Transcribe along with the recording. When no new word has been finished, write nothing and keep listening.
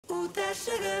Ooh, that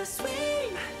sugar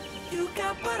sweet, you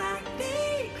got what I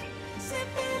need.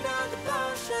 Sipping on the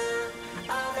potion,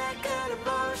 all that good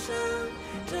emotion,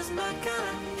 just my kind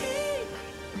of heat.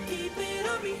 Keep it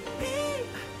on repeat,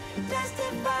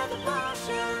 destined by the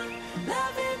potion,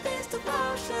 loving this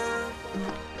devotion.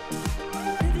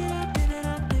 Live it up, live it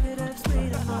up, live it up,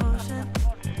 sweet emotion.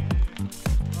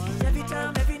 Every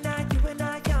time, every night, you and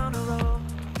I on a roll.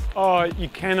 Oh, you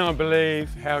cannot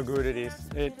believe how good it is.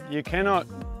 You cannot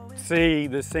see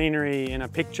the scenery in a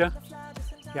picture.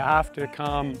 You have to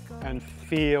come and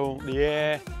feel the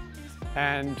air,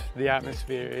 and the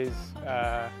atmosphere is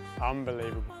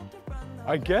unbelievable.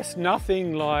 I guess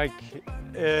nothing like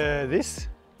this.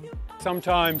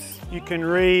 Sometimes you can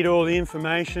read all the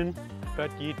information,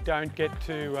 but you don't get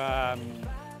to,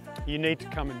 you need to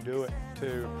come and do it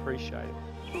to appreciate it.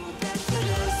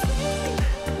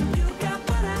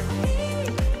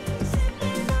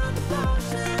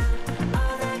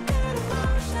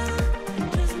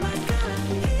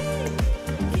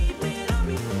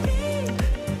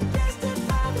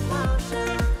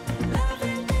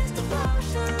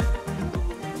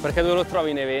 Perché dove lo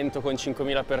trovi in evento con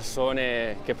 5.000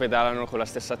 persone che pedalano con la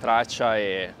stessa traccia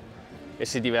e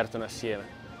si divertono assieme,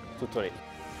 tutto lì.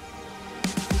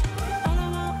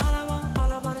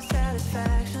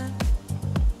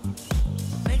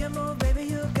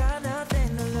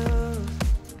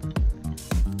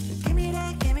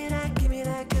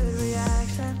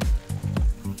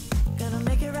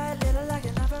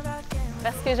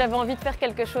 Parce que j'avais envie de faire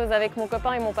quelque chose avec mon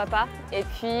copain et mon papa. Et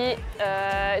puis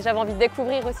j'avais envie de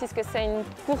découvrir aussi ce que c'est une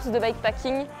course de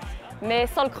bikepacking. Mais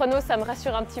sans le chrono, ça me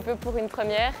rassure un petit peu pour une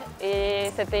première.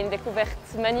 Et c'était une découverte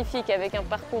magnifique avec un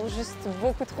parcours juste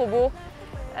beaucoup trop beau.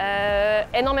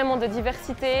 Énormément de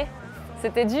diversité.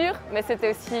 C'était dur, mais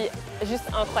c'était aussi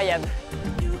juste incroyable.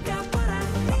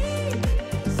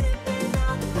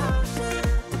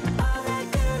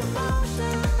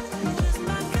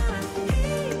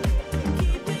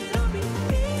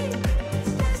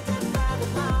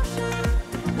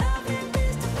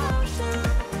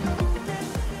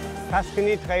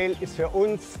 Tuscany Trail ist für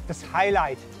uns das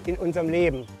Highlight in unserem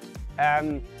Leben.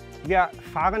 Wir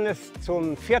fahren es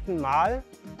zum 4. Mal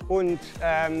und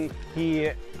die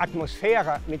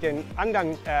Atmosphäre mit den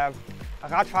anderen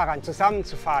Radfahrern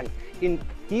zusammenzufahren in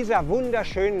dieser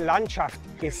wunderschönen Landschaft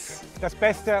ist das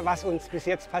Beste, was uns bis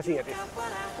jetzt passiert ist.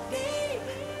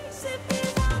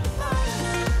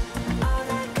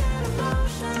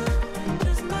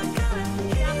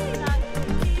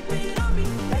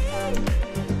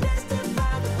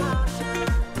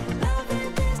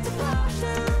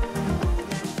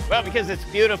 Well, because it's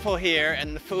beautiful here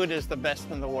and the food is the best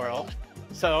in the world.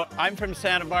 So I'm from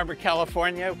Santa Barbara,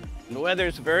 California. The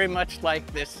weather's very much like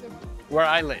this where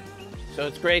I live. So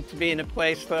it's great to be in a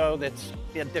place, though, that's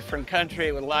a different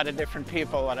country with a lot of different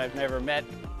people that I've never met.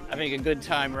 Having a good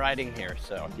time riding here.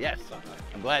 So yes,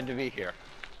 I'm glad to be here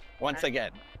once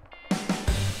again.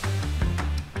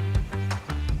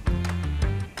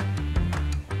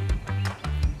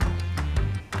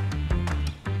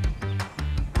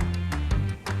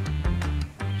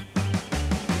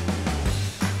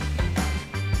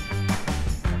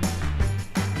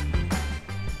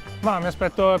 Ma mi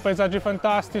aspetto paesaggi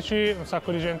fantastici, un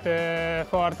sacco di gente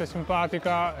forte,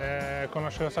 simpatica,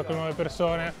 conoscere un sacco di nuove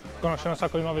persone, conoscere un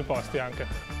sacco di nuovi posti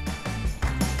anche.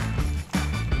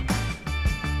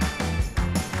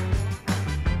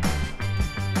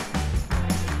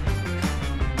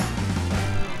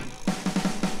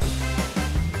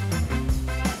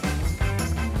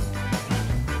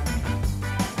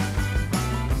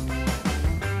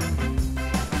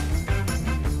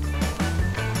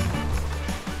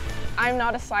 I'm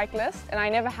not a cyclist and I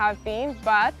never have been,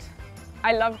 but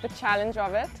I love the challenge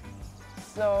of it.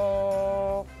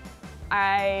 So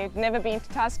I've never been to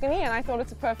Tuscany and I thought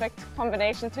it's a perfect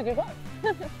combination to do both.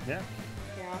 Yeah.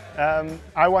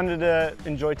 I wanted to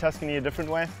enjoy Tuscany a different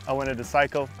way. I wanted to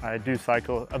cycle. I do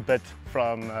cycle a bit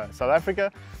from South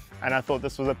Africa, and I thought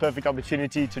this was a perfect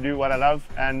opportunity to do what I love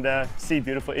and see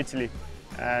beautiful Italy,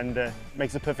 and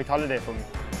makes a perfect holiday for me.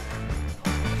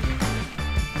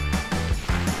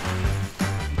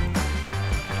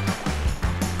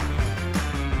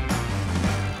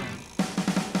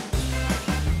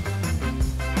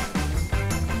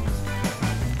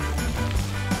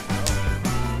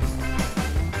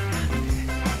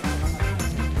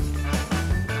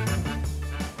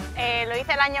 Lo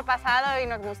hice el año pasado y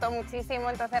nos gustó muchísimo,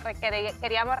 entonces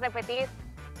queríamos repetir.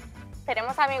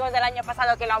 Tenemos amigos del año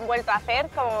pasado que lo han vuelto a hacer,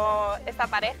 como esta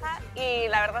pareja, y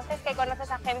la verdad es que conoces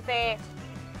a gente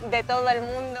de todo el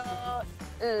mundo.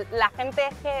 La gente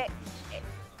es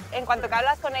que en cuanto que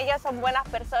hablas con ellos son buenas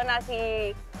personas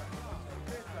y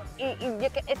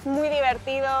es muy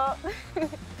divertido.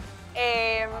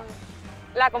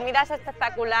 La comida es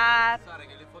espectacular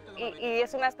y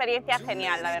es una experiencia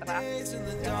genial, la verdad.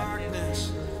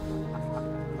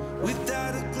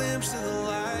 Without a glimpse of the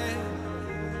light,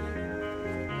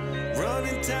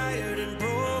 running tired and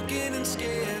broken and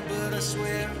scared, but I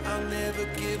swear I'll never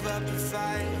give up the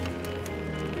fight.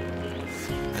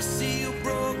 I see you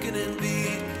broken and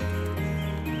beat,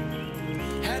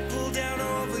 head pulled down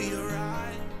over your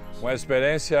eyes. Uma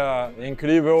experiência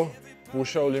incrível,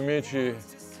 puxa o limite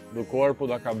do corpo,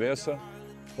 da cabeça.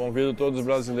 Convido todos os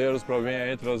brasileiros para virem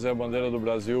aí trazer a bandeira do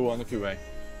Brasil ano que vem.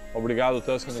 Obrigado,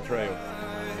 Tuscany Trail.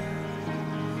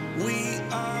 We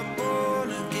are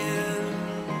born again.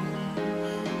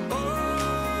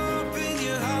 Open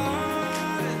your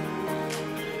heart,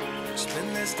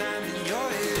 spend less time in your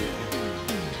head.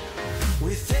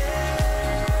 With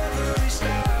every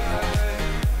star,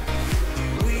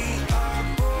 we are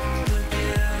born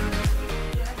again.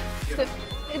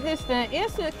 Het is de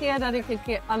eerste keer dat ik een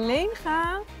keer alleen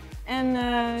ga en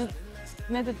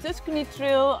met de Tuscany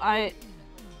Trail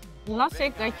las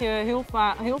ik dat je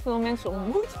heel veel mensen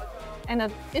ontmoet. En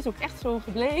dat is ook echt zo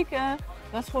gebleken. Het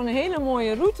was gewoon een hele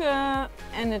mooie route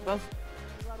en het was...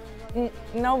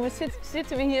 Nou,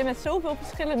 zitten we hier met zoveel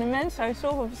verschillende mensen uit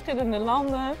zoveel verschillende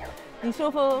landen die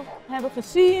zoveel hebben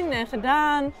gezien en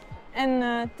gedaan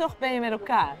en toch ben je met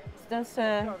elkaar. Dus dat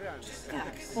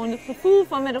is gewoon het gevoel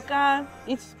van met elkaar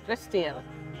iets presteren.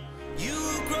 You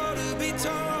grow to be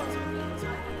tall,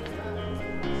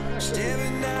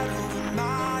 staring out over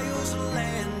miles of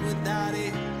land without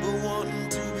it, but wanting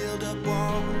to build up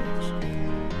walls.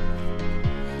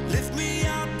 Lift me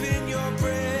up in your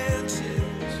branches,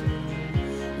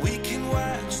 we can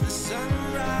watch the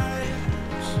sunrise.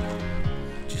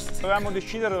 Dovevamo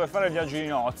decidere dove fare il viaggio di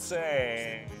nozze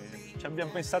e ci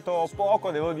abbiamo pensato poco,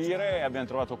 devo dire, e abbiamo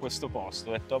trovato questo posto.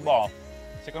 Ho detto, boh,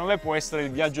 secondo me può essere il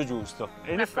viaggio giusto.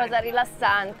 E una cosa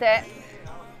rilassante,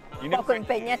 poco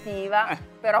impegnativa,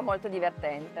 però molto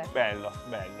divertente. Bello,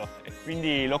 bello. E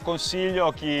quindi lo consiglio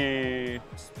a chi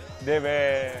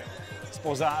deve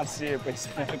sposarsi e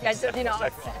pensare a viaggio di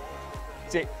nozze.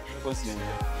 Sì, lo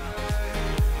consiglio.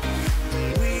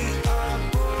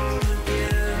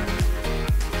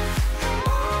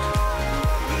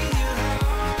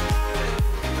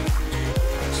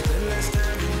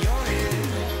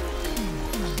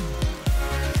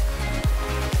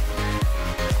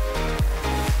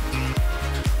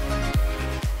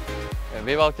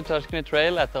 Vi valgte Tuscany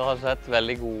Trail etter å ha sett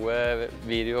veldig gode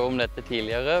videoer om dette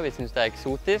tidligere. Vi synes det er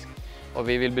eksotisk, og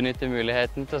vi vil benytte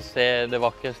muligheten til å se det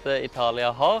vakreste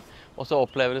Italia har, og så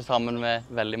oppleve det sammen med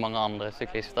veldig mange andre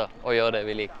syklister, og gjøre det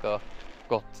vi liker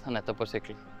godt nettopp å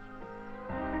sykle.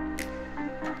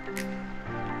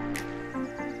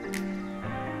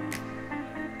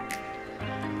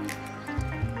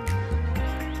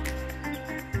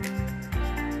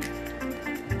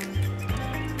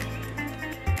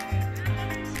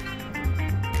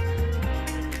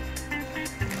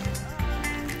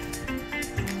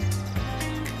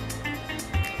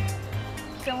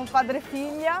 Siamo padre e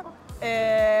figlia,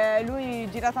 lui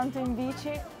gira tanto in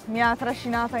bici, mi ha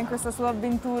trascinata in questa sua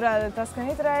avventura del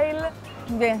Tuscany Trail.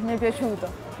 Beh, mi è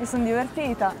piaciuto, mi sono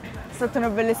divertita, è stata una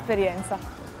bella esperienza.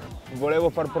 Volevo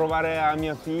far provare a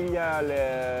mia figlia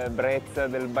l'ebbrezza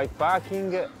del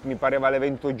bikepacking, mi pareva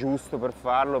l'evento giusto per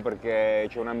farlo perché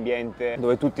c'è un ambiente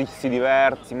dove tutti si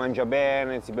divertono, si mangia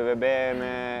bene, si beve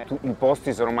bene, i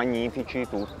posti sono magnifici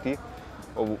tutti,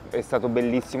 è stato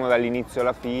bellissimo dall'inizio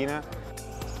alla fine.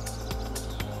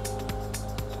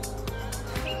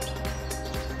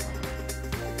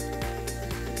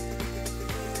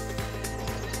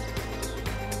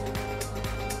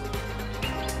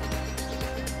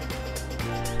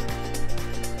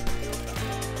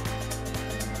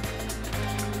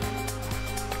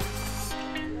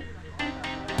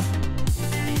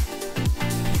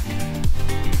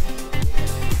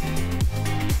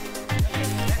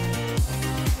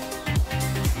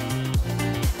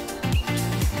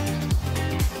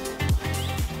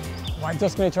 Why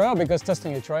Tuscany Trail? Because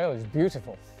Tuscany Trail is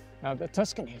beautiful. The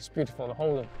Tuscany is beautiful, the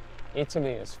whole of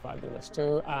Italy is fabulous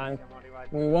too, and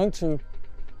we want to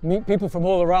meet people from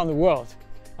all around the world,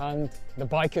 and the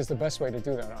bike is the best way to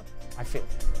do that, I feel.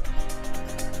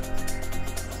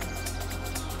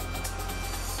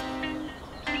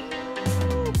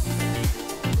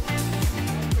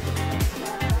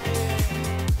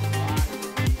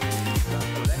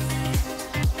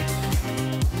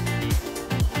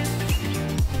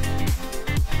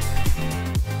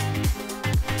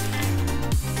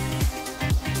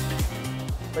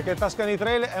 Perché perché il Tuscany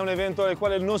Trail è un evento nel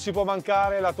quale non si può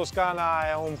mancare, la Toscana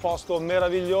è un posto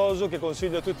meraviglioso che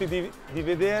consiglio a tutti di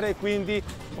vedere, quindi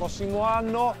prossimo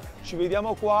anno ci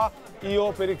vediamo qua,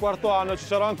 io per il quarto anno ci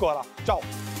sarò ancora.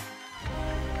 Ciao!